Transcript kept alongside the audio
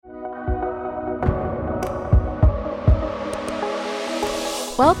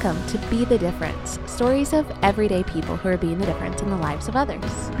Welcome to Be the Difference, stories of everyday people who are being the difference in the lives of others.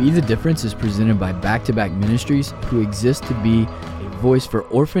 Be the Difference is presented by Back to Back Ministries, who exist to be a voice for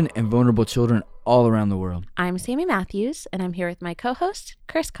orphan and vulnerable children all around the world. I'm Sammy Matthews, and I'm here with my co-host,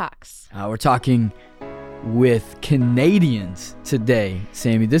 Chris Cox. We're talking with Canadians today.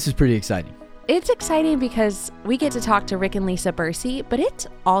 Sammy, this is pretty exciting. It's exciting because we get to talk to Rick and Lisa Bursey, but it's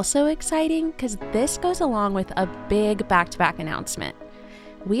also exciting because this goes along with a big back-to-back announcement.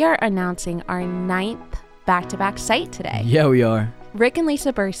 We are announcing our 9th back-to-back site today. Yeah, we are. Rick and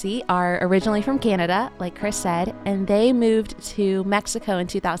Lisa Bursey are originally from Canada, like Chris said, and they moved to Mexico in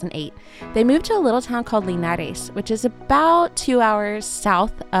 2008. They moved to a little town called Linares, which is about 2 hours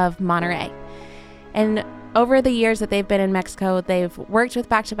south of Monterrey. And over the years that they've been in Mexico, they've worked with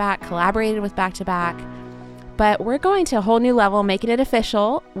Back-to-Back, collaborated with Back-to-Back, but we're going to a whole new level, making it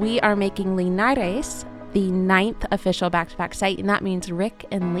official. We are making Linares the 9th official Back-to-Back site, and that means Rick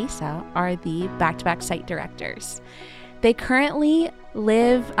and Lisa are the Back-to-Back site directors. They currently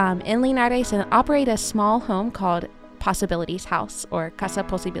live in Linares and operate a small home called Possibilities House, or Casa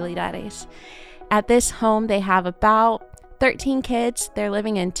Posibilidades. At this home, they have about 13 kids. They're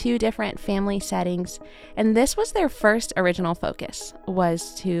living in 2 different family settings. And this was their first original focus,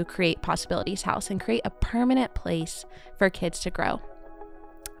 was to create Possibilities House and create a permanent place for kids to grow.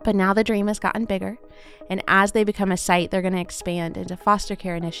 But now the dream has gotten bigger. And as they become a site, they're going to expand into foster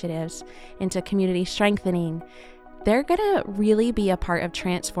care initiatives, into community strengthening. They're going to really be a part of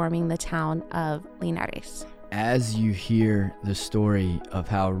transforming the town of Linares. As you hear the story of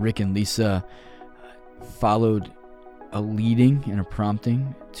how Rick and Lisa followed a leading and a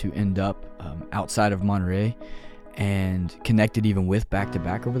prompting to end up outside of Monterrey and connected even with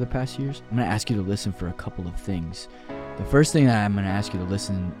Back-to-Back over the past years, I'm going to ask you to listen for a couple of things. The first thing that I'm going to ask you to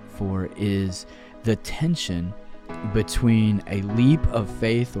listen for is the tension between a leap of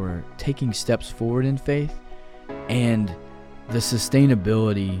faith or taking steps forward in faith and the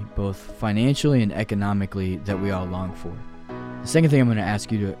sustainability, both financially and economically, that we all long for. The second thing I'm going to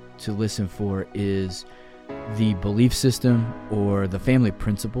ask you to listen for is the belief system or the family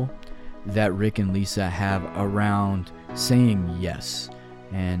principle that Rick and Lisa have around saying yes.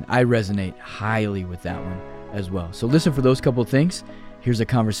 And I resonate highly with that one as well. So listen for those couple of things. Here's a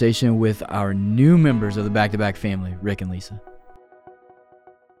conversation with our new members of the Back-to-Back family, Rick and Lisa.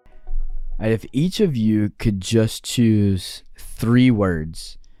 All right, if each of you could just choose 3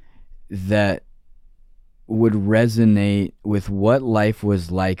 words that would resonate with what life was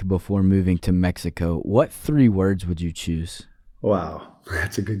like before moving to Mexico, what 3 words would you choose? Wow,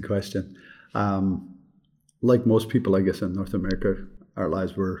 that's a good question. Like most people, I guess, in North America, our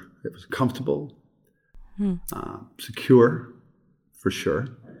lives it was comfortable, secure, for sure,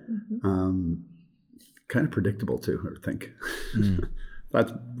 kind of predictable too, I think.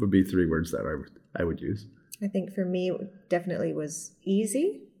 That would be 3 words that I would use. I think for me, it definitely was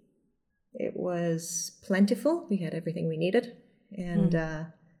easy. It was plentiful. We had everything we needed, and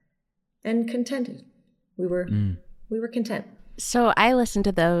contented. We were content. So I listened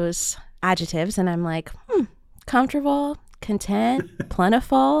to those adjectives and I'm like, comfortable, content,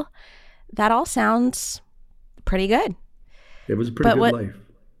 plentiful. That all sounds pretty good. It was a pretty good life.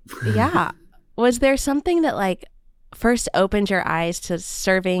 Yeah. Was there something that first opened your eyes to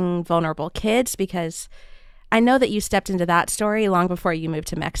serving vulnerable kids? Because I know that you stepped into that story long before you moved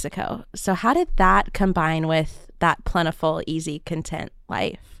to Mexico. So how did that combine with that plentiful, easy, content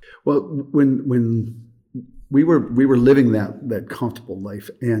life? Well, when we were living that comfortable life,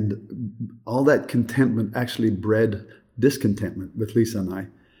 and all that contentment actually bred discontentment with Lisa and I.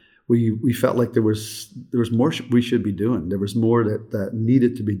 We felt like there was more we should be doing. There was more that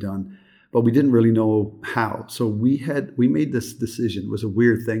needed to be done, but we didn't really know how. So we made this decision. It was a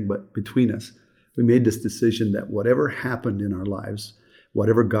weird thing, but between us, we made this decision that whatever happened in our lives,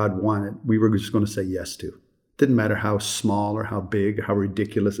 whatever God wanted, we were just going to say yes to. Didn't matter how small or how big, how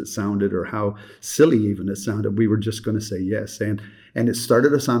ridiculous it sounded, or how silly even it sounded. We were just going to say yes. And it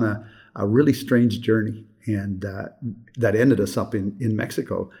started us on a really strange journey, and that ended us up in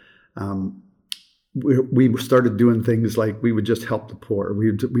Mexico. We started doing things like we would just help the poor.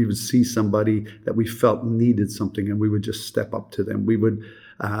 We would see somebody that we felt needed something, and we would just step up to them. We would,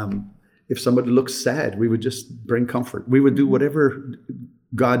 if somebody looked sad, we would just bring comfort. We would do whatever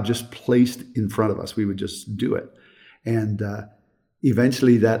God just placed in front of us. We would just do it. And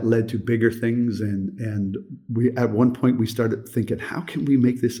eventually that led to bigger things. And we, at one point, we started thinking, how can we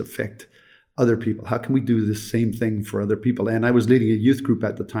make this affect other people? How can we do the same thing for other people? And I was leading a youth group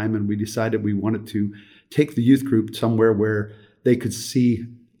at the time, and we decided we wanted to take the youth group somewhere where they could see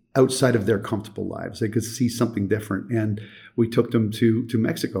outside of their comfortable lives. They could see something different. And we took them to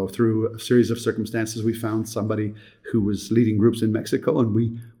Mexico. Through a series of circumstances, we found somebody who was leading groups in Mexico, and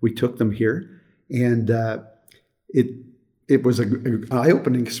we took them here. And it was an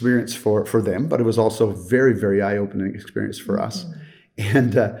eye-opening experience for them, but it was also a very, very eye-opening experience for us.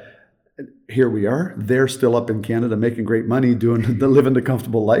 And here we are. They're still up in Canada making great money, living the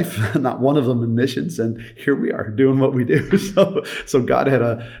comfortable life. Not one of them in missions, and here we are doing what we do. So God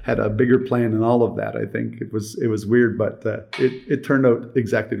had a bigger plan in all of that. I think it was weird, but it turned out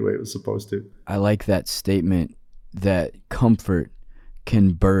exactly the way it was supposed to. I like that statement that comfort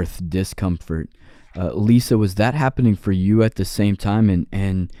can birth discomfort. Lisa, was that happening for you at the same time?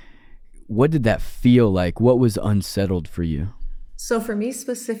 And what did that feel like? What was unsettled for you? So for me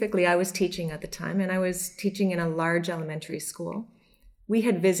specifically, I was teaching at the time, and I was teaching in a large elementary school. We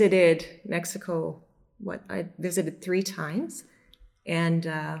had visited Mexico, I visited 3 times. And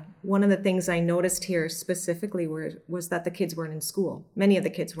one of the things I noticed here specifically was that the kids weren't in school. Many of the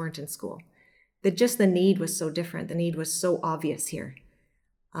kids weren't in school. Just the need was so different. The need was so obvious here.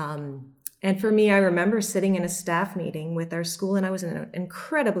 And for me, I remember sitting in a staff meeting with our school, and I was in an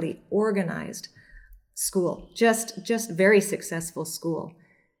incredibly organized school, just very successful school.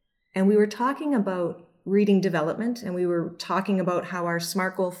 And we were talking about reading development, and we were talking about how our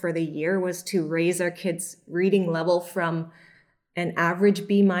SMART goal for the year was to raise our kids' reading level from an average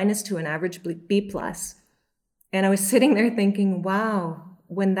B- to an average B+. And I was sitting there thinking, wow,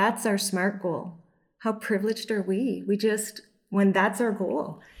 when that's our SMART goal, how privileged are we? When that's our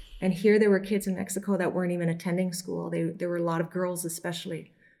goal. And here there were kids in Mexico that weren't even attending school. There were a lot of girls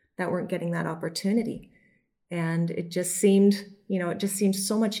especially that weren't getting that opportunity. And it just seemed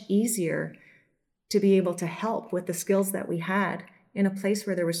so much easier to be able to help with the skills that we had in a place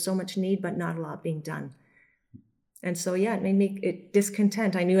where there was so much need, but not a lot being done. And so, yeah, it made me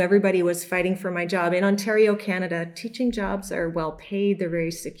discontent. I knew everybody was fighting for my job. In Ontario, Canada, teaching jobs are well paid. They're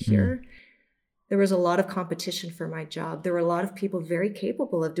very secure. There was a lot of competition for my job. There were a lot of people very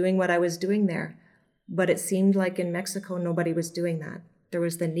capable of doing what I was doing there. But it seemed like in Mexico, nobody was doing that. There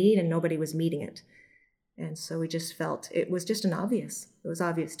was the need and nobody was meeting it. And so we just felt it was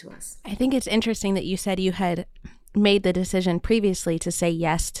obvious to us. I think it's interesting that you said you had made the decision previously to say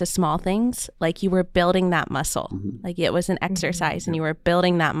yes to small things, like you were building that muscle. Like it was an exercise and you were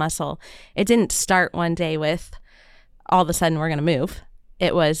building that muscle. It didn't start one day with all of a sudden we're going to move.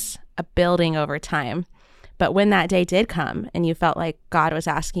 It was a building over time. But when that day did come and you felt like God was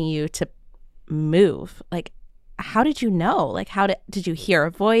asking you to move, like how did you know? Like did you hear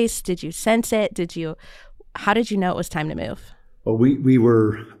a voice? Did you sense it? How did you know it was time to move? Well,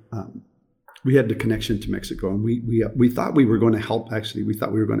 we had the connection to Mexico, and we thought we were going to help. Actually, we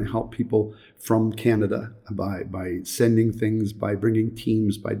thought we were going to help people from Canada by sending things, by bringing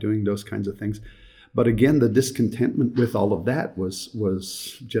teams, by doing those kinds of things. But again, the discontentment with all of that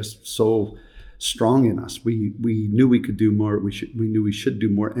was just so strong in us. We knew we could do more. We knew we should do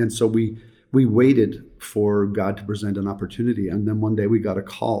more, and so we waited for God to present an opportunity. And then one day we got a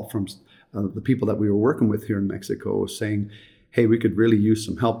call from the people that we were working with here in Mexico saying, hey, we could really use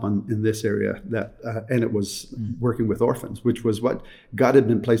some help in this area. And it was working with orphans, which was what God had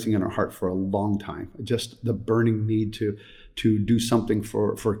been placing in our heart for a long time. Just the burning need to do something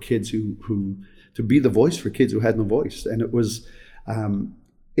for kids who to be the voice for kids who had no voice. And it was,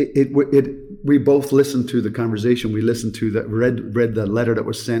 we both listened to the conversation. We listened to read the letter that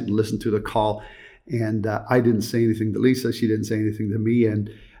was sent, listened to the call. And I didn't say anything to Lisa. She didn't say anything to me. And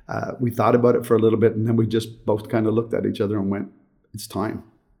we thought about it for a little bit, and then we just both kind of looked at each other and went, "It's time.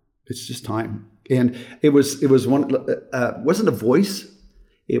 It's just time." And it was wasn't a voice.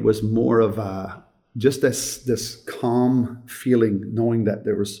 It was more of just this calm feeling, knowing that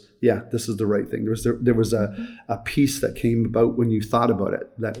this is the right thing. There was a peace that came about when you thought about it.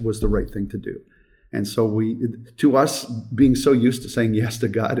 That was the right thing to do. And so to us, being so used to saying yes to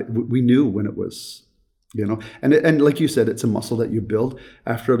God, we knew when it was. And like you said, it's a muscle that you build.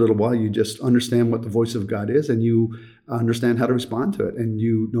 After a little while, you just understand what the voice of God is, and you understand how to respond to it. And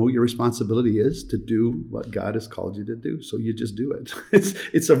you know your responsibility is to do what God has called you to do. So you just do it.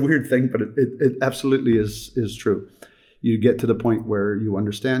 It's a weird thing, but it absolutely is true. You get to the point where you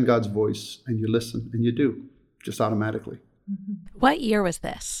understand God's voice and you listen and you do, just automatically. What year was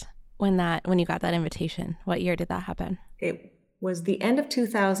this when you got that invitation? What year did that happen? It was the end of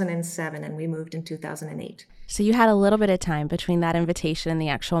 2007, and we moved in 2008. So you had a little bit of time between that invitation and the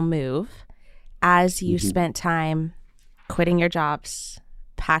actual move. As you spent time quitting your jobs,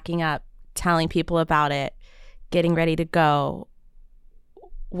 packing up, telling people about it, getting ready to go,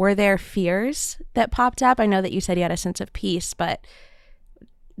 were there fears that popped up? I know that you said you had a sense of peace, but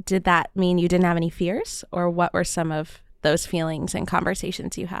did that mean you didn't have any fears, or what were some of those feelings and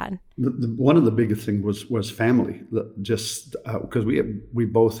conversations you had? One of the biggest things was family. Just because we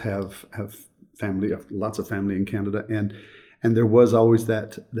both have family, lots of family in Canada, and there was always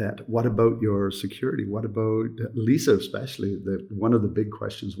that what about your security? What about Lisa especially? One of the big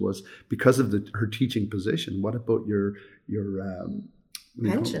questions was, because of her teaching position, what about your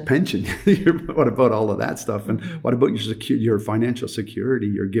pension? What about all of that stuff? And what about your financial security?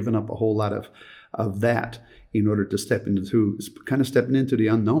 You're giving up a whole lot of that in order to stepping into the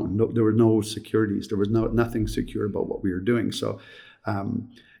unknown. No, there were no securities. There was nothing secure about what we were doing. So,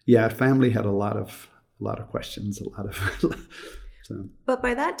 family had a lot of questions, so. But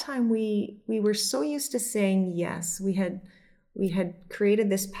by that time, we were so used to saying yes. We had created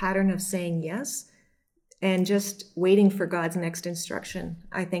this pattern of saying yes and just waiting for God's next instruction.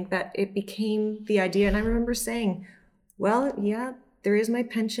 I think that it became the idea. And I remember saying, well, yeah, there is my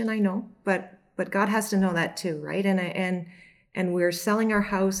pension, I know, but God has to know that too, right? And we're selling our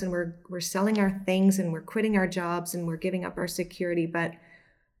house, and we're selling our things, and we're quitting our jobs, and we're giving up our security. But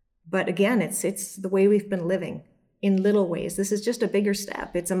again, it's the way we've been living in little ways. This is just a bigger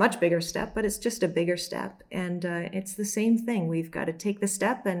step. It's a much bigger step, but it's just a bigger step. And it's the same thing. We've got to take the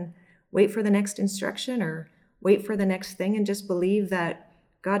step and wait for the next instruction, or wait for the next thing, and just believe that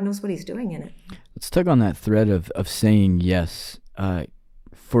God knows what he's doing in it. Let's tug on that thread of saying yes.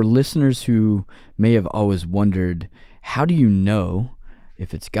 For listeners who may have always wondered, how do you know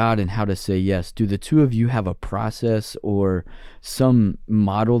if it's God and how to say yes? Do the two of you have a process or some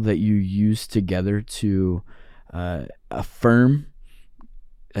model that you use together to affirm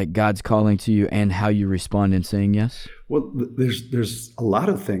that God's calling to you and how you respond in saying yes? Well, there's a lot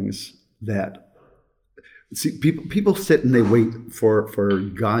of things that, see, people sit and they wait for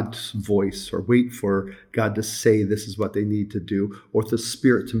God's voice, or wait for God to say this is what they need to do, or the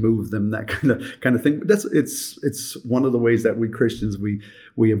Spirit to move them, that kind of thing. It's one of the ways that we Christians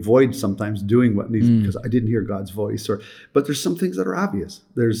we avoid sometimes doing what needs, because I didn't hear God's voice. But there's some things that are obvious.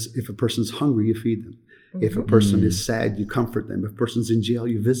 If a person's hungry, you feed them. If a person is sad, you comfort them. If a person's in jail,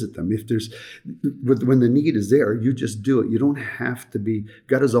 you visit them. When the need is there, you just do it. You don't have to be.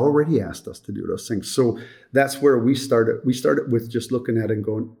 God has already asked us to do those things. So that's where we started. We started with just looking at it and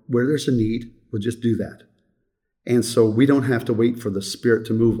going, where there's a need, we'll just do that. And so we don't have to wait for the Spirit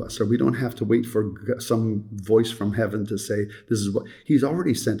to move us, or we don't have to wait for some voice from heaven to say, this is what he's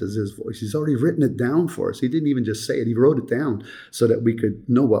already sent us, his voice. He's already written it down for us. He didn't even just say it. He wrote it down so that we could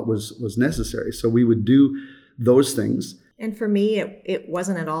know what was necessary. So we would do those things. And for me, it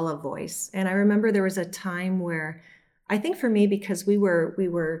wasn't at all a voice. And I remember there was a time where, I think for me, because we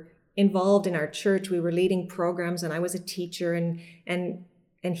were involved in our church, we were leading programs, and I was a teacher, and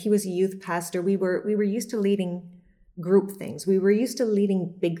he was a youth pastor. We were used to leading group things. We were used to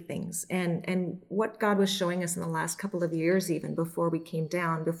leading big things. And what God was showing us in the last couple of years, even before we came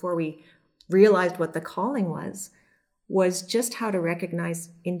down, before we realized what the calling was just how to recognize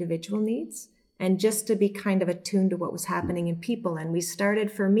individual needs, and just to be kind of attuned to what was happening in people. And we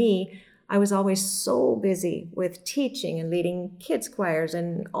started, for me, I was always so busy with teaching and leading kids choirs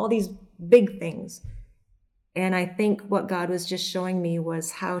and all these big things. And I think what God was just showing me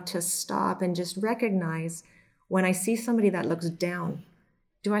was how to stop and just recognize, when I see somebody that looks down,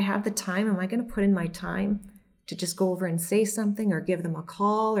 do I have the time? Am I going to put in my time to just go over and say something, or give them a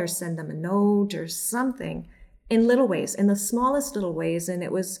call, or send them a note or something, in little ways, in the smallest little ways? And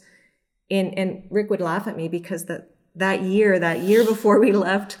it was and Rick would laugh at me, because that year before we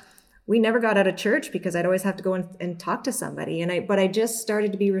left, we never got out of church, because I'd always have to go and talk to somebody. But I just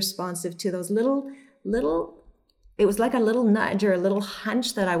started to be responsive to those little, it was like a little nudge or a little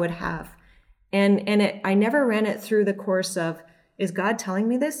hunch that I would have. And I never ran it through the course of, is God telling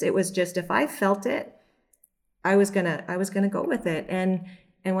me this? It was just, if I felt it, I was gonna go with it. And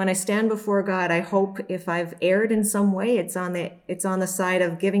when I stand before God, I hope if I've erred in some way, it's on the side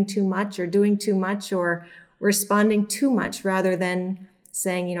of giving too much, or doing too much, or responding too much, rather than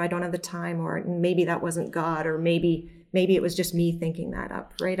saying, I don't have the time, or maybe that wasn't God, or maybe it was just me thinking that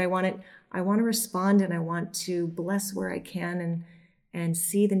up, right? I want to respond, and I want to bless where I can, and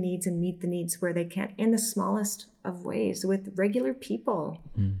see the needs and meet the needs where they can, in the smallest of ways, with regular people.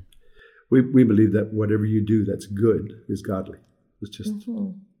 We believe that whatever you do that's good is godly. It's just,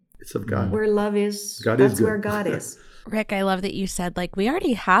 it's of God. Where love is, God that's is good. where God is. Rick, I love that you said, we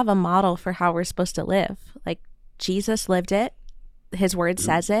already have a model for how we're supposed to live. Jesus lived it. His word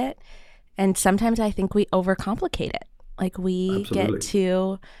says it. And sometimes I think we overcomplicate it. We Absolutely. get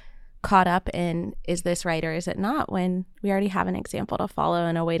too caught up in, is this right or is it not, when we already have an example to follow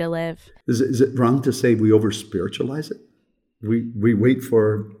and a way to live. Is it wrong to say we over spiritualize it? we wait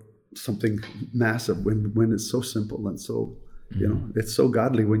for something massive when it's so simple and so, it's so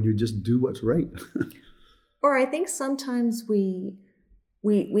godly when you just do what's right. Or I think sometimes we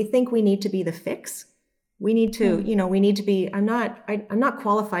think we need to be the fix. We need to, we need to be, I'm not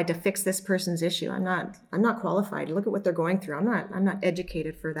qualified to fix this person's issue. I'm not qualified. Look at what they're going through. I'm not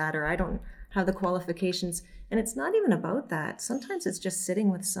educated for that, or I don't have the qualifications. And it's not even about that. Sometimes it's just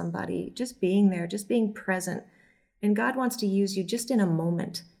sitting with somebody, just being there, just being present. And God wants to use you just in a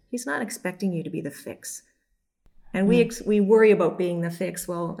moment. He's not expecting you to be the fix. And we worry about being the fix.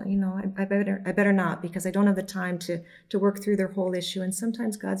 Well, I better not, because I don't have the time to work through their whole issue. And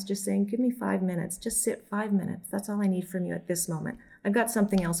sometimes God's just saying, give me 5 minutes. Just sit 5 minutes. That's all I need from you at this moment. I've got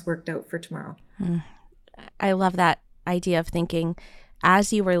something else worked out for tomorrow. I love that idea of thinking,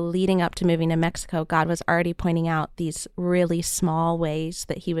 as you were leading up to moving to Mexico, God was already pointing out these really small ways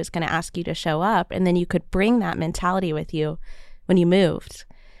that he was going to ask you to show up. And then you could bring that mentality with you when you moved.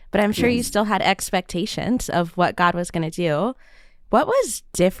 But I'm sure you still had expectations of what God was going to do. What was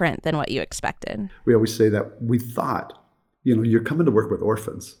different than what you expected? We always say that we thought, you're coming to work with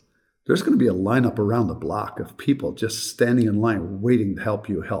orphans. There's going to be a lineup around the block of people just standing in line waiting to help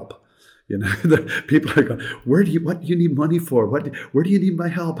you help. The people are going, what do you need money for? Where do you need my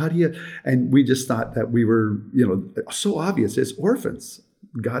help? How do you? And we just thought that we were, so obvious. It's orphans.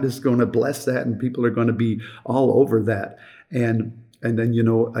 God is going to bless that, and people are going to be all over that. And then,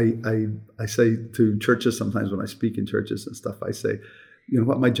 I say to churches sometimes when I speak in churches and stuff, I say,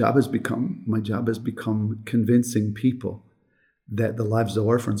 what my job has become? My job has become convincing people that the lives of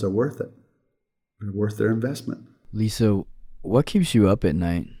orphans are worth it. They're worth their investment. Lisa, what keeps you up at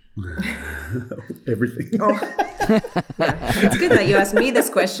night? Everything. Oh. Yeah. It's good that you asked me this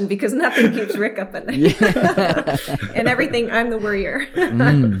question, because nothing keeps Rick up at night. Yeah. And everything, I'm the worrier.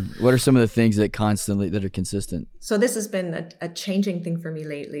 What are some of the things that are consistent? So this has been a changing thing for me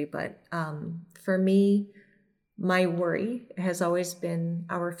lately, but for me, my worry has always been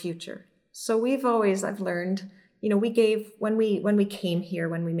our future. So I've learned, when we came here,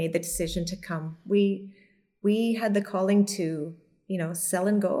 when we made the decision to come, we had the calling to, sell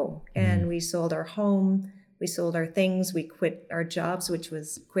and go. And we sold our home, we sold our things, we quit our jobs, which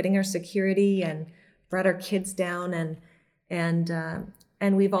was quitting our security, and brought our kids down.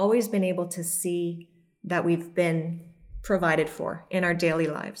 And we've always been able to see that we've been provided for in our daily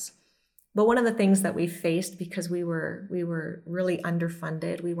lives. But one of the things that we faced, because we were really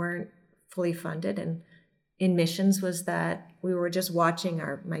underfunded, we weren't fully funded, and in missions, was that we were just watching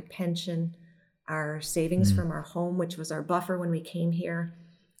my pension, our savings from our home, which was our buffer when we came here.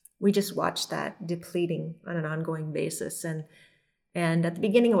 We just watched that depleting on an ongoing basis. And at the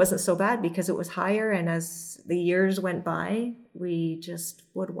beginning, it wasn't so bad because it was higher. And as the years went by, we just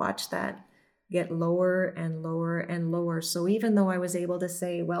would watch that get lower and lower and lower. So even though I was able to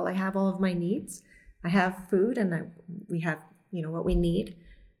say, well, I have all of my needs, I have food, and we have, what we need,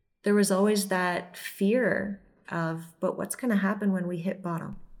 there was always that fear of, but what's going to happen when we hit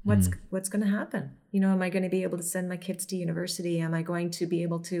bottom? What's going to happen? Am I going to be able to send my kids to university? Am I going to be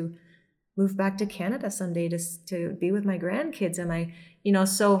able to move back to Canada someday to be with my grandkids? Am I,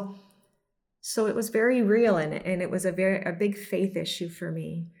 so it was very real, and it was a big faith issue for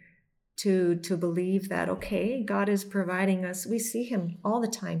me to believe that, okay, God is providing us. We see him all the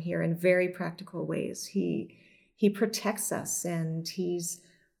time here in very practical ways. He protects us, and he's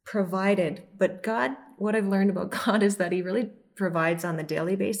provided. But God, what I've learned about God is that he really provides on the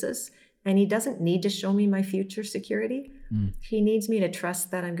daily basis, and he doesn't need to show me my future security. He needs me to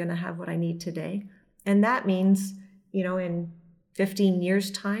trust that I'm going to have what I need today. And that means, in 15 years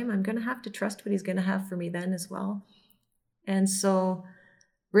time, I'm going to have to trust what he's going to have for me then as well. And so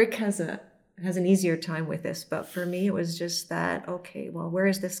Rick has an easier time with this, but for me, it was just that, okay, well, where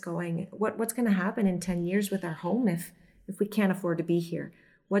is this going? What's going to happen in 10 years with our home if we can't afford to be here?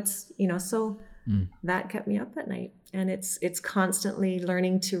 That kept me up at night. And it's constantly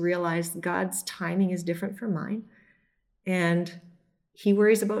learning to realize God's timing is different from mine. And he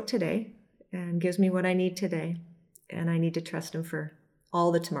worries about today and gives me what I need today. And I need to trust him for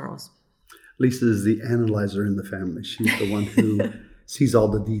all the tomorrows. Lisa is the analyzer in the family. She's the one who sees all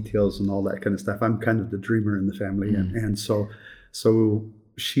the details and all that kind of stuff. I'm kind of the dreamer in the family. And so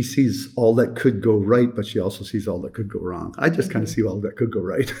she sees all that could go right, but she also sees all that could go wrong. I just kind of see all that could go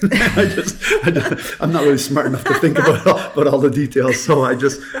right. I'm not really smart enough to think about all the details. So I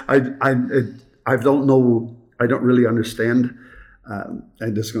don't know. I don't really understand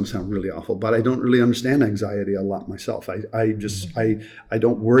and this is going to sound really awful, but I don't really understand anxiety a lot myself. I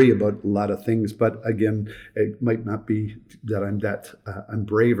don't worry about a lot of things, but again, it might not be that I'm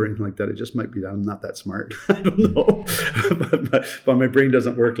brave or anything like that. It just might be that I'm not that smart. I don't know, but my brain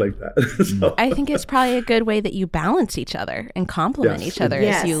doesn't work like that. So. I think it's probably a good way that you balance each other and complement each other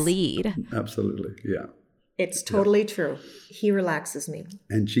as you lead. Absolutely, yeah. It's totally true. He relaxes me.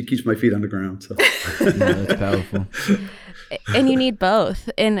 And she keeps my feet on the ground. So that's powerful. And you need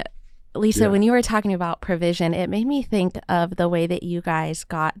both. And Lisa, when you were talking about provision, it made me think of the way that you guys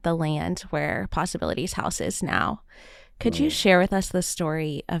got the land where Possibilities House is now. Could you share with us the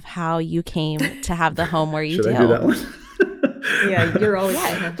story of how you came to have the home where you Should do? I do that one? Yeah, you're always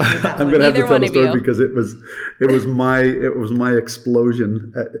going to have to do that I'm one. going to have to Either tell one the of story you. because it was my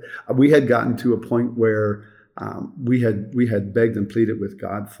explosion. We had gotten to a point where we had begged and pleaded with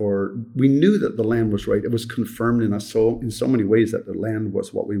God we knew that the land was right. It was confirmed in us in so many ways that the land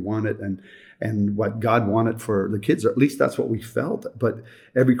was what we wanted and what God wanted for the kids, or at least that's what we felt. But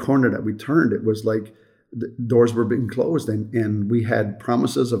every corner that we turned, it was like the doors were being closed, and we had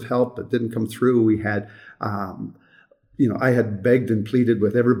promises of help that didn't come through. We had I had begged and pleaded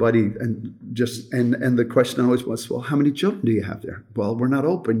with everybody, and the question always was, well, how many children do you have there? Well, we're not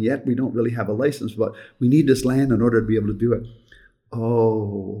open yet. We don't really have a license, but we need this land in order to be able to do it.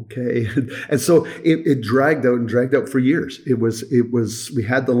 Oh, okay. And so it dragged out for years. We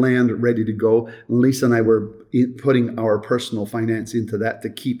had the land ready to go. And Lisa and I were putting our personal finance into that to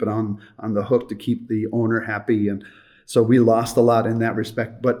keep it on the hook, to keep the owner happy. And so we lost a lot in that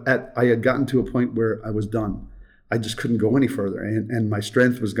respect. But I had gotten to a point where I was done. I just couldn't go any further, and my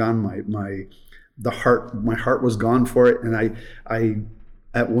strength was gone. My heart was gone for it. And I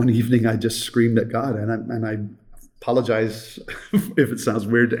at one evening I just screamed at God, and I apologize if it sounds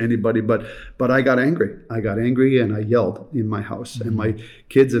weird to anybody, but I got angry. And I yelled in my house, and my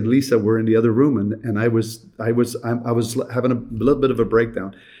kids and Lisa were in the other room, and I was having a little bit of a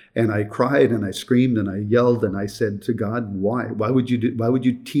breakdown. And I cried and I screamed and I yelled and I said to God, why would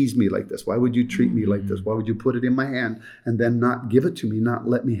you tease me like this? Why would you treat me like this? Why would you put it in my hand and then not give it to me, not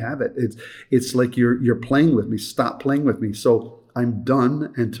let me have it? It's like you're playing with me. Stop playing with me. So I'm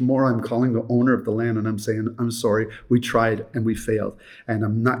done. And tomorrow I'm calling the owner of the land and I'm saying, I'm sorry, we tried and we failed, and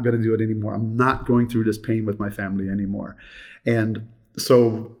I'm not going to do it anymore. I'm not going through this pain with my family anymore. And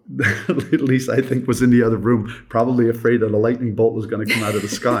so Lisa, I think, was in the other room, probably afraid that a lightning bolt was going to come out of the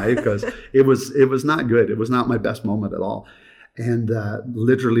sky, because it was not good. It was not my best moment at all. And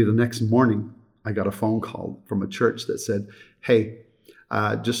literally the next morning, I got a phone call from a church that said, hey,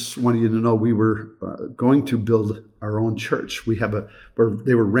 just wanted you to know we were going to build our own church.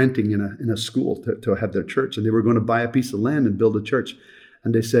 They were renting in a school to have their church, and they were going to buy a piece of land and build a church.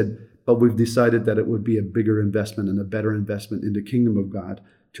 And they said, but we've decided that it would be a bigger investment and a better investment in the kingdom of God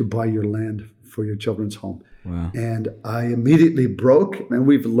to buy your land for your children's home. Wow. And I immediately broke, and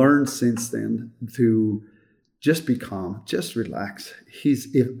we've learned since then to just be calm, just relax.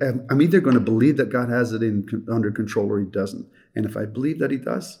 I'm either going to believe that God has it under control or he doesn't. And if I believe that he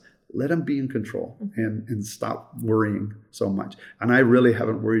does, let him be in control and stop worrying so much. And I really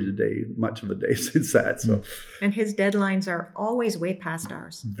haven't worried much of a day since that. So, and his deadlines are always way past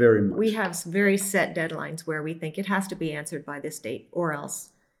ours. Very much. We have very set deadlines where we think it has to be answered by this date or else.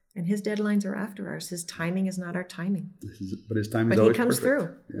 And his deadlines are after ours. His timing is not our timing. But his timing is always perfect. But he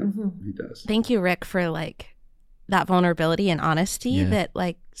comes perfect. through. Yeah, he does. Thank you, Rick, for that vulnerability and honesty that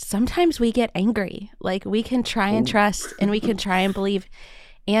sometimes we get angry. We can try and trust and we can try and believe.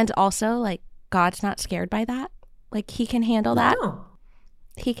 And also God's not scared by that. He can handle that. No.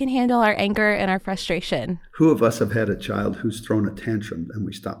 He can handle our anger and our frustration. Who of us have had a child who's thrown a tantrum and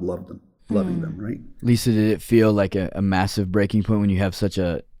we stop loving them, right? Lisa, did it feel like a massive breaking point when you have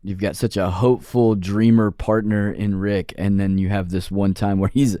you've got such a hopeful dreamer partner in Rick, and then you have this one time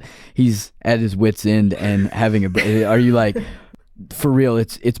where he's at his wit's end and having are you like, for real,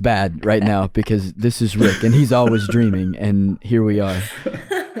 it's bad right now because this is Rick and he's always dreaming, and here we are.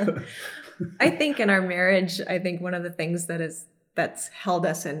 I think in our marriage, one of the things that's held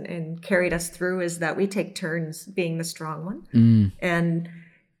us and carried us through is that we take turns being the strong one.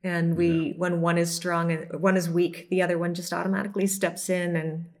 And we, when one is strong and one is weak, the other one just automatically steps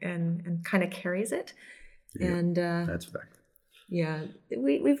in and kind of carries it. Yeah, and that's fact. Yeah,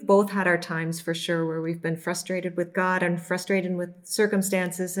 we've both had our times for sure where we've been frustrated with God and frustrated with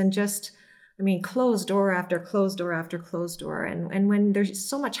circumstances and just, closed door after closed door after closed door. And when there's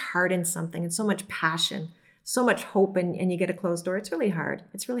so much heart in something and so much passion, so much hope, and you get a closed door, it's really hard.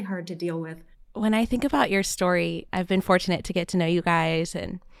 It's really hard to deal with. When I think about your story, I've been fortunate to get to know you guys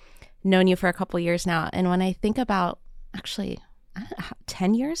and known you for a couple years now. And when I think about, actually, I don't know,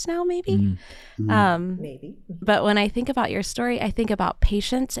 10 years now, maybe. Maybe. But when I think about your story, I think about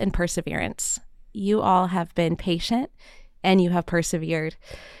patience and perseverance. You all have been patient and you have persevered.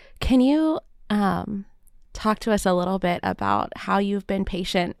 Can you talk to us a little bit about how you've been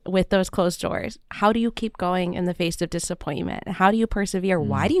patient with those closed doors? How do you keep going in the face of disappointment? How do you persevere?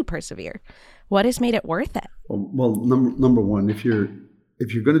 Why do you persevere? What has made it worth it? Well, number one, if you're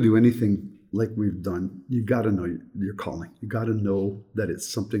going to do anything like we've done, you got to know your calling. You got to know that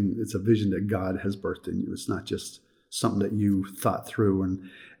it's a vision that God has birthed in you. It's not just something that you thought through. And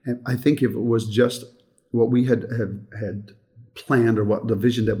I think if it was just what we had planned, or what the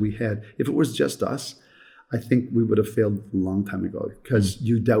vision that we had, if it was just us, I think we would have failed a long time ago, because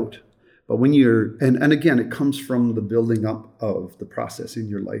you doubt. But when and again, it comes from the building up of the process in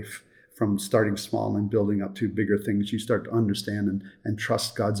your life, from starting small and building up to bigger things. You start to understand and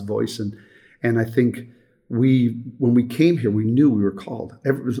trust God's voice. And I think when we came here, we knew we were called.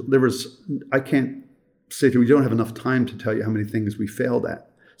 I can't say we don't have enough time to tell you how many things we failed at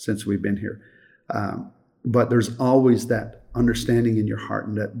since we've been here. But there's always that understanding in your heart,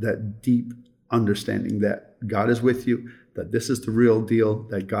 and that deep understanding that God is with you, that this is the real deal,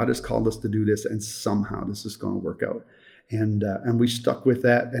 that God has called us to do this, and somehow this is going to work out. And we stuck with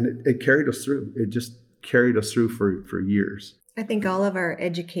that, and it carried us through. It just carried us through for years. I think all of our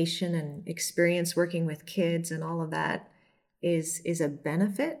education and experience working with kids and all of that is a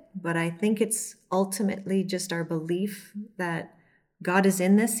benefit, but I think it's ultimately just our belief that God is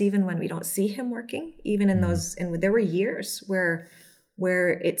in this, even when we don't see him working, even in those, and there were years where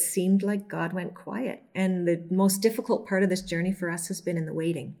it seemed like God went quiet. And the most difficult part of this journey for us has been in the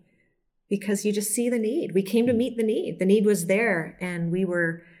waiting, because you just see the need. We came to meet the need. The need was there, and we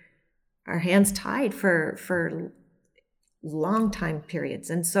were, our hands tied for long time periods.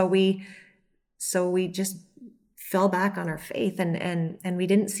 And so we just fell back on our faith, and we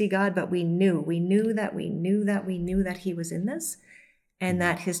didn't see God, but we knew that he was in this, and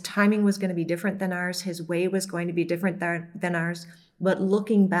that his timing was going to be different than ours. His way was going to be different than ours. But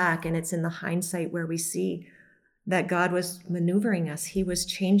looking back, and it's in the hindsight where we see that God was maneuvering us. He was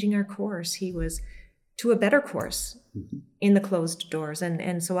changing our course. He was to a better course in the closed doors.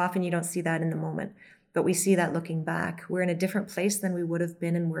 And so often you don't see that in the moment, but we see that looking back. We're in a different place than we would have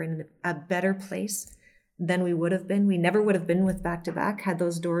been, and we're in a better place than we would have been. We never would have been with Back to Back had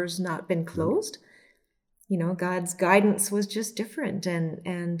those doors not been closed. You know, God's guidance was just different.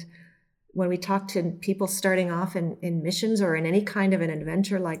 And when we talk to people starting off in missions or in any kind of an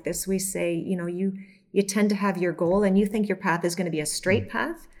adventure like this, we say, you know, you tend to have your goal and you think your path is going to be a straight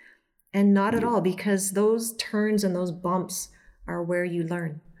path, and not at all, because those turns and those bumps are where you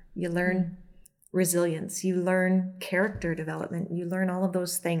learn. You learn resilience, you learn character development, you learn all of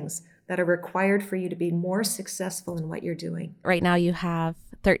those things that are required for you to be more successful in what you're doing. Right now you have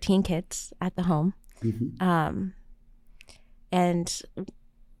 13 kids at the home. And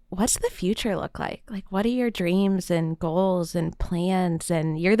what's the future look like? Like, what are your dreams and goals and plans?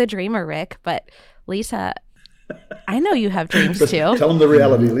 And you're the dreamer, Rick, but Lisa, I know you have dreams too. Tell them the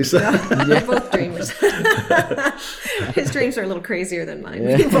reality, Lisa. We're both dreamers. His dreams are a little crazier than mine.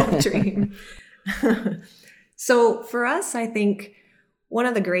 We both dream. So for us, I think one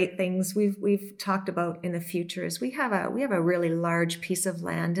of the great things we've talked about in the future is we have a really large piece of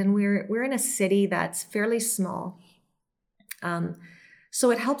land, and we're in a city that's fairly small. So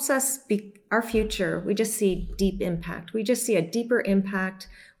it helps us our future. We just see deep impact. We just see a deeper impact.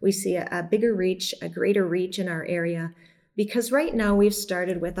 We see a bigger reach, a greater reach in our area, because right now we've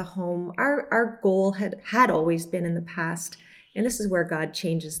started with a home. Our goal had always been in the past, and this is where God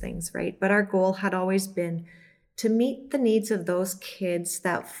changes things, right? But our goal had always been to meet the needs of those kids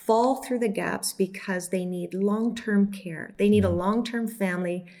that fall through the gaps because they need long-term care. They need a long-term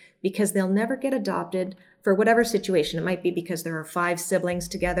family because they'll never get adopted for whatever situation. It might be because there are 5 siblings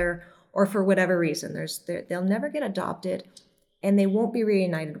together, or for whatever reason. They'll never get adopted, and they won't be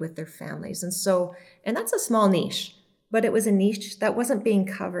reunited with their families. And that's a small niche, but it was a niche that wasn't being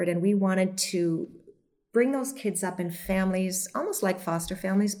covered, and we wanted to bring those kids up in families, almost like foster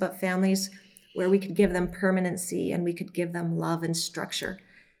families, but families where we could give them permanency and we could give them love and structure.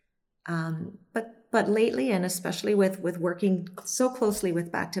 But lately, and especially with working so closely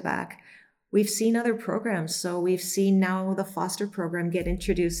with Back to Back, we've seen other programs. So we've seen now the foster program get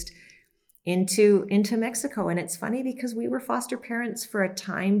introduced into Mexico. And it's funny because we were foster parents for a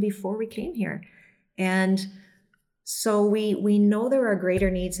time before we came here. And so we know there are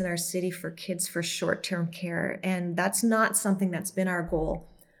greater needs in our city for kids for short-term care. And that's not something that's been our goal,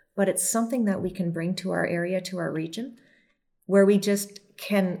 but it's something that we can bring to our area, to our region, where we just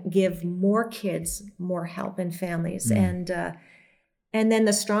can give more kids more help and families. And then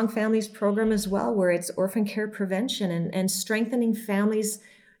the Strong Families program as well, where it's orphan care prevention and strengthening families.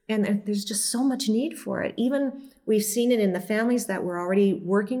 And there's just so much need for it. Even we've seen it in the families that we're already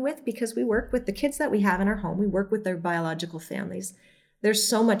working with, because we work with the kids that we have in our home. We work with their biological families. There's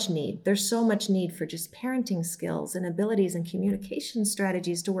so much need. There's so much need for just parenting skills and abilities and communication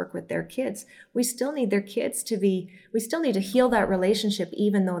strategies to work with their kids. We still need their kids we still need to heal that relationship,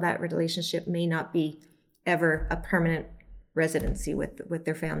 even though that relationship may not be ever a permanent residency with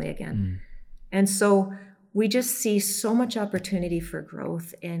their family again. And so we just see so much opportunity for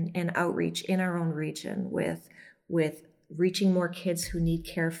growth and outreach in our own region with reaching more kids who need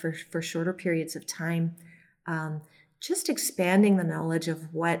care for shorter periods of time. Just expanding the knowledge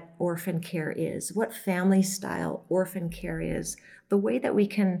of what orphan care is, what family style orphan care is, the way that we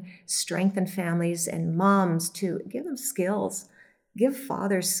can strengthen families and moms to give them skills, give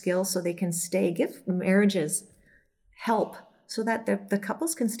fathers skills so they can stay, give marriages help so that the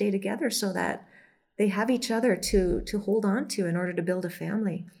couples can stay together, so that they have each other to hold on to in order to build a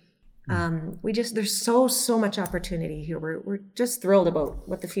family. There's so much opportunity here. We're just thrilled about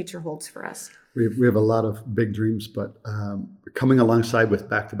what the future holds for us. We have a lot of big dreams, but coming alongside with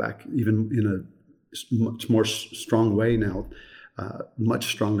Back to Back, even in a much more strong way now, much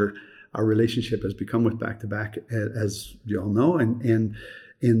stronger. Our relationship has become with Back to Back, as you all know,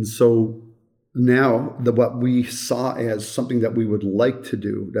 and so now what we saw as something that we would like to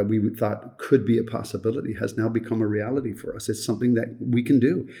do, that we thought could be a possibility, has now become a reality for us. It's something that we can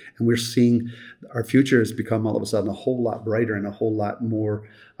do, and we're seeing our future has become all of a sudden a whole lot brighter and a whole lot more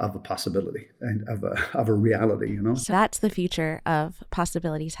of a possibility and of a reality, you know. So that's the future of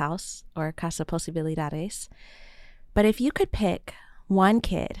Possibilities House, or Casa Posibilidades. But if you could pick one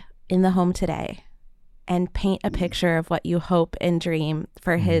kid in the home today and paint a picture of what you hope and dream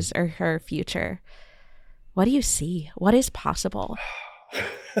for his or her future, what do you see? What is possible?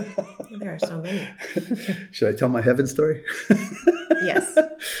 There are so many. Should I tell my heaven story? Yes.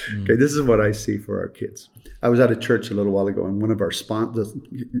 Okay, this is what I see for our kids. I was at a church a little while ago, and one of our the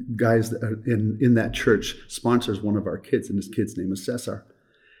guys in that church sponsors one of our kids, and his kid's name is Cesar.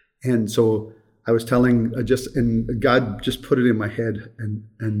 And so I was telling and God just put it in my head,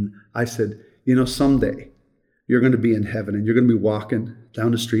 and I said, you know, someday you're going to be in heaven and you're going to be walking down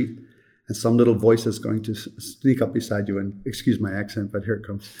the street and some little voice is going to sneak up beside you, and excuse my accent, but here it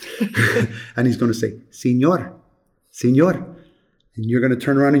comes. And he's going to say, Señor, Señor. And you're going to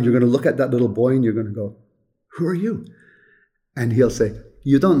turn around and you're going to look at that little boy and you're going to go, who are you? And he'll say,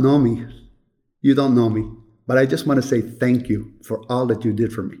 you don't know me. You don't know me. But I just want to say thank you for all that you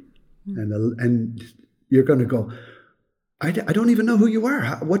did for me. And you're going to go, I don't even know who you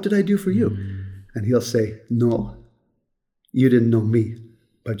are. What did I do for you? And he'll say, no, you didn't know me,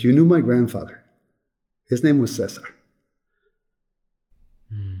 but you knew my grandfather. His name was Cesar.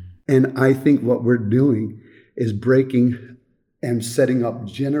 And I think what we're doing is breaking and setting up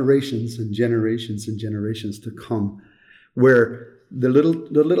generations and generations and generations to come, where the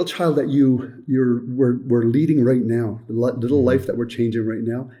little child that we're leading right now, the little life that we're changing right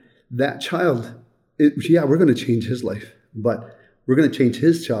now, that child, we're going to change his life. But we're going to change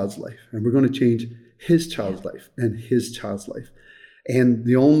his child's life, and we're going to change his child's life and his child's life. And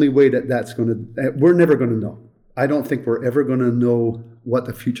the only way we're never going to know. I don't think we're ever going to know what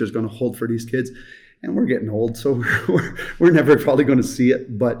the future is going to hold for these kids. And we're getting old, so we're never probably going to see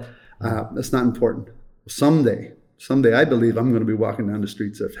it, but that's not important. Someday, I believe I'm going to be walking down the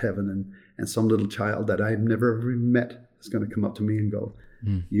streets of heaven, and some little child that I've never ever met is going to come up to me and go,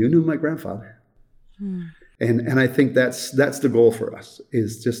 you knew my grandfather. And I think that's the goal for us,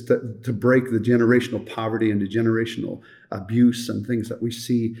 is just to break the generational poverty and the generational abuse and things that we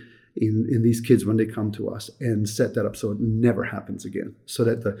see in these kids when they come to us, and set that up so it never happens again, so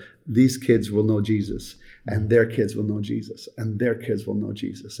that these kids will know Jesus, and their kids will know Jesus, and their kids will know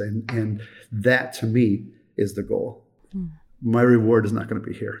Jesus. And that, to me, is the goal. My reward is not going to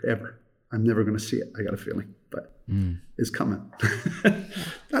be here, ever. I'm never going to see it. I got a feeling, but it's coming.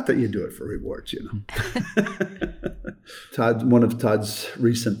 Not that you do it for rewards, you know. One of Todd's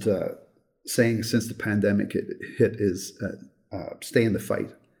recent sayings since the pandemic hit is stay in the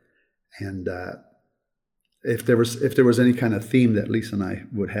fight. And if there was any kind of theme that Lisa and I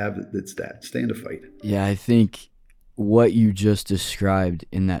would have, it's that, stay in the fight. Yeah, I think what you just described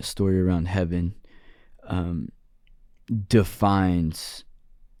in that story around heaven defines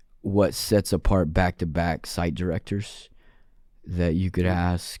what sets apart back-to-back site directors. That you could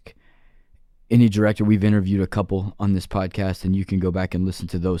ask any director. We've interviewed a couple on this podcast, and you can go back and listen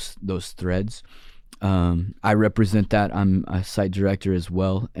to those threads. I represent that. I'm a site director as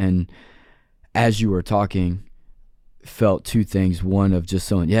well. And as you were talking, felt two things. One of just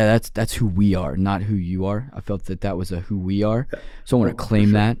saying, yeah, that's who we are, not who you are. I felt that was a who we are. So I want to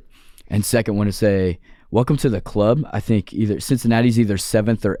claim that. And second, want to say, welcome to the club. I think either Cincinnati's either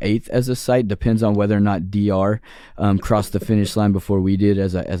 7th or 8th as a site, depends on whether or not DR crossed the finish line before we did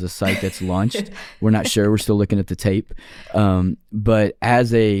as a site that's launched. We're not sure. We're still looking at the tape. But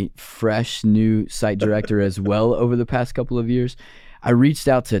as a fresh new site director as well over the past couple of years, I reached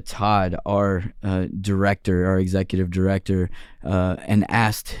out to Todd, our director, our executive director, and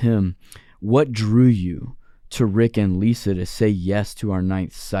asked him, what drew you to Rick and Lisa to say yes to our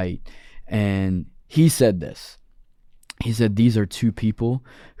 9th site? And he said this. He said, these are two people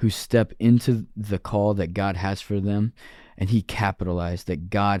who step into the call that God has for them, and he capitalized that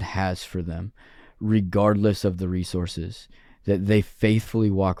God has for them, regardless of the resources, that they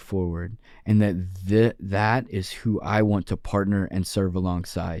faithfully walk forward, and that is who I want to partner and serve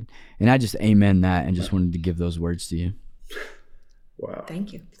alongside. And I just amen that, and just wanted to give those words to you. Wow.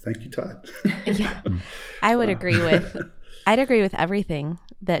 Thank you. Thank you, Todd. Yeah, I'd agree with everything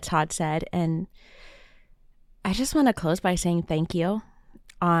that Todd said. And I just want to close by saying thank you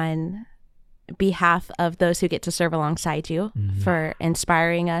on behalf of those who get to serve alongside you, for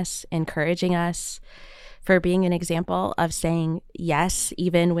inspiring us, encouraging us, for being an example of saying yes,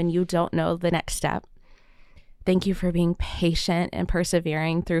 even when you don't know the next step. Thank you for being patient and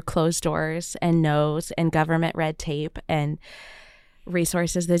persevering through closed doors and no's and government red tape and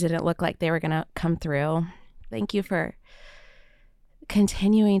resources that didn't look like they were going to come through. Thank you for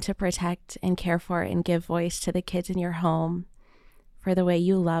continuing to protect and care for and give voice to the kids in your home, for the way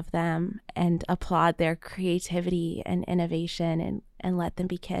you love them and applaud their creativity and innovation and let them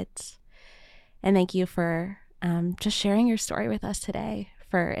be kids. And thank you for just sharing your story with us today,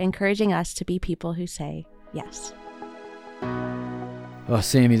 for encouraging us to be people who say yes. Oh,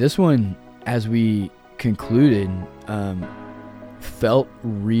 Sammy, this one, as we concluded, felt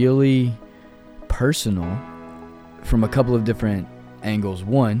really personal from a couple of different angles.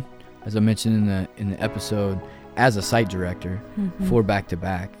 One, as I mentioned in the episode, as a site director for Back to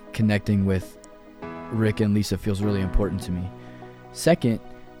Back, connecting with Rick and Lisa feels really important to me. Second,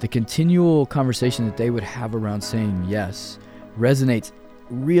 the continual conversation that they would have around saying yes resonates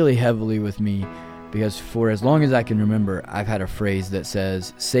really heavily with me, because for as long as I can remember, I've had a phrase that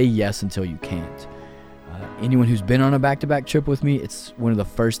says, say yes until you can't. Anyone who's been on a back-to-back trip with me, it's one of the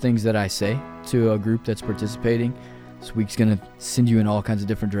first things that I say to a group that's participating. This week's going to send you in all kinds of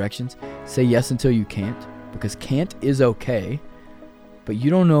different directions. Say yes until you can't, because can't is okay, but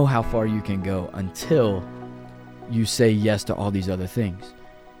you don't know how far you can go until you say yes to all these other things.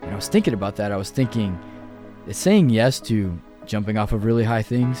 And I was thinking about that. I was thinking, saying yes to jumping off of really high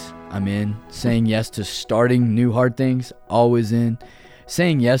things, I'm in. Saying yes to starting new hard things, always in.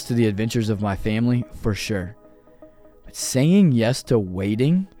 Saying yes to the adventures of my family, for sure. But saying yes to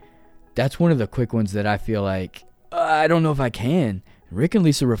waiting, that's one of the quick ones that I feel like, I don't know if I can. Rick and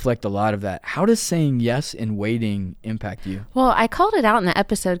Lisa reflect a lot of that. How does saying yes and waiting impact you? Well, I called it out in the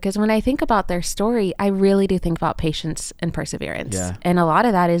episode because when I think about their story, I really do think about patience and perseverance. Yeah. And a lot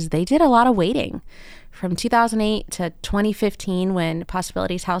of that is they did a lot of waiting. From 2008 to 2015, when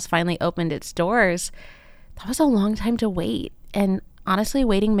Possibilities House finally opened its doors, that was a long time to wait. And honestly,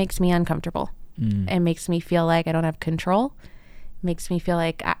 waiting makes me uncomfortable. It makes me feel like I don't have control. It makes me feel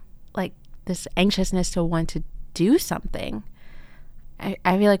like this anxiousness to want to do something.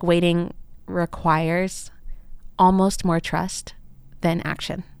 I feel like waiting requires almost more trust than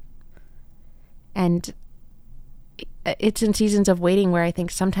action. And it's in seasons of waiting where I think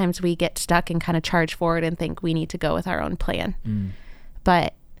sometimes we get stuck and kind of charge forward and think we need to go with our own plan.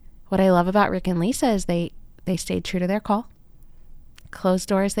 But what I love about Rick and Lisa is they stayed true to their call. Closed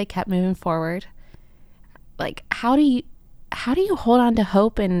doors, they kept moving forward. Like, how do you hold on to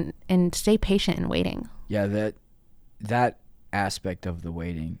hope and stay patient in waiting? Yeah, that aspect of the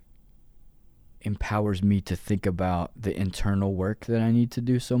waiting empowers me to think about the internal work that I need to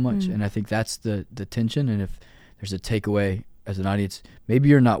do so much. And I think that's the tension. And if there's a takeaway as an audience, maybe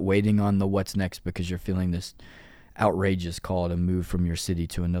you're not waiting on the what's next because you're feeling this outrageous call to move from your city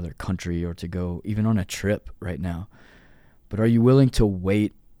to another country or to go even on a trip right now. But are you willing to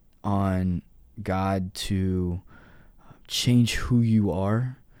wait on God to change who you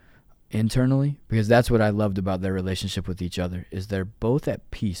are internally? Because that's what I loved about their relationship with each other, is they're both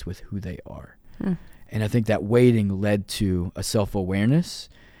at peace with who they are. And I think that waiting led to a self-awareness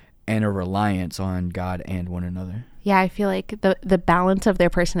and a reliance on God and one another. Yeah, I feel like the balance of their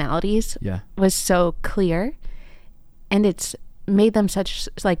personalities was so clear, and it's made them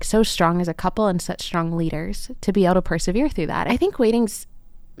so strong as a couple and such strong leaders to be able to persevere through that. I think waiting's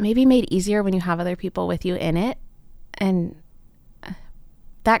maybe made easier when you have other people with you in it, And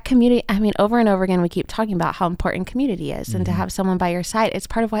that community, I mean, over and over again, we keep talking about how important community is, and to have someone by your side. It's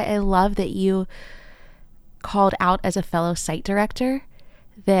part of why I love that you called out as a fellow site director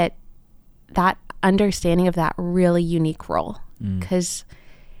that understanding of that really unique role, because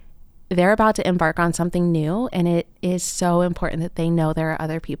they're about to embark on something new, and it is so important that they know there are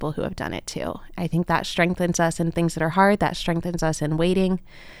other people who have done it too. I think that strengthens us in things that are hard, that strengthens us in waiting.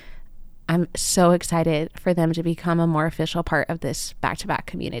 I'm so excited for them to become a more official part of this back-to-back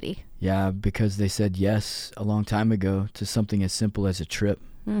community. Yeah, because they said yes a long time ago to something as simple as a trip.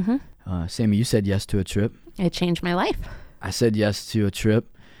 Sammy, you said yes to a trip. It changed my life. I said yes to a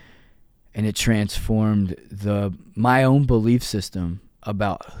trip, and it transformed my own belief system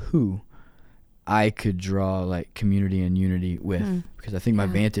about who I could draw like community and unity with, because I think my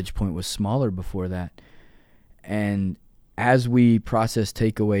vantage point was smaller before that. And as we process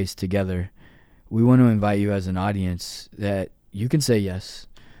takeaways together, we want to invite you as an audience that you can say yes,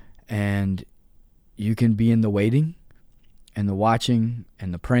 and you can be in the waiting and the watching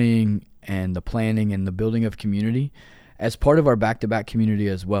and the praying and the planning and the building of community as part of our back-to-back community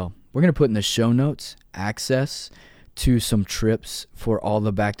as well. We're going to put in the show notes access to some trips for all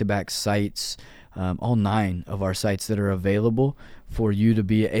the back-to-back sites, all 9 of our sites that are available for you to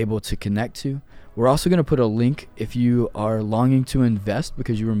be able to connect to. We're also going to put a link if you are longing to invest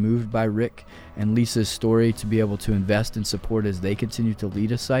because you were moved by Rick and Lisa's story to be able to invest and support as they continue to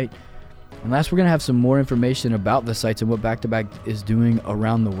lead a site. And last, we're going to have some more information about the sites and what Back-to-Back is doing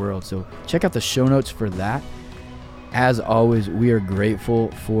around the world. So check out the show notes for that. As always, we are grateful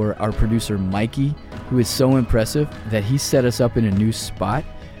for our producer, Mikey, who is so impressive that he set us up in a new spot.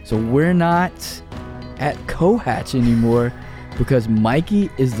 So we're not at Cohatch anymore because Mikey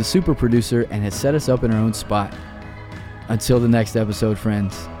is the super producer and has set us up in our own spot. Until the next episode,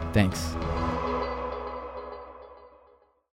 friends, thanks.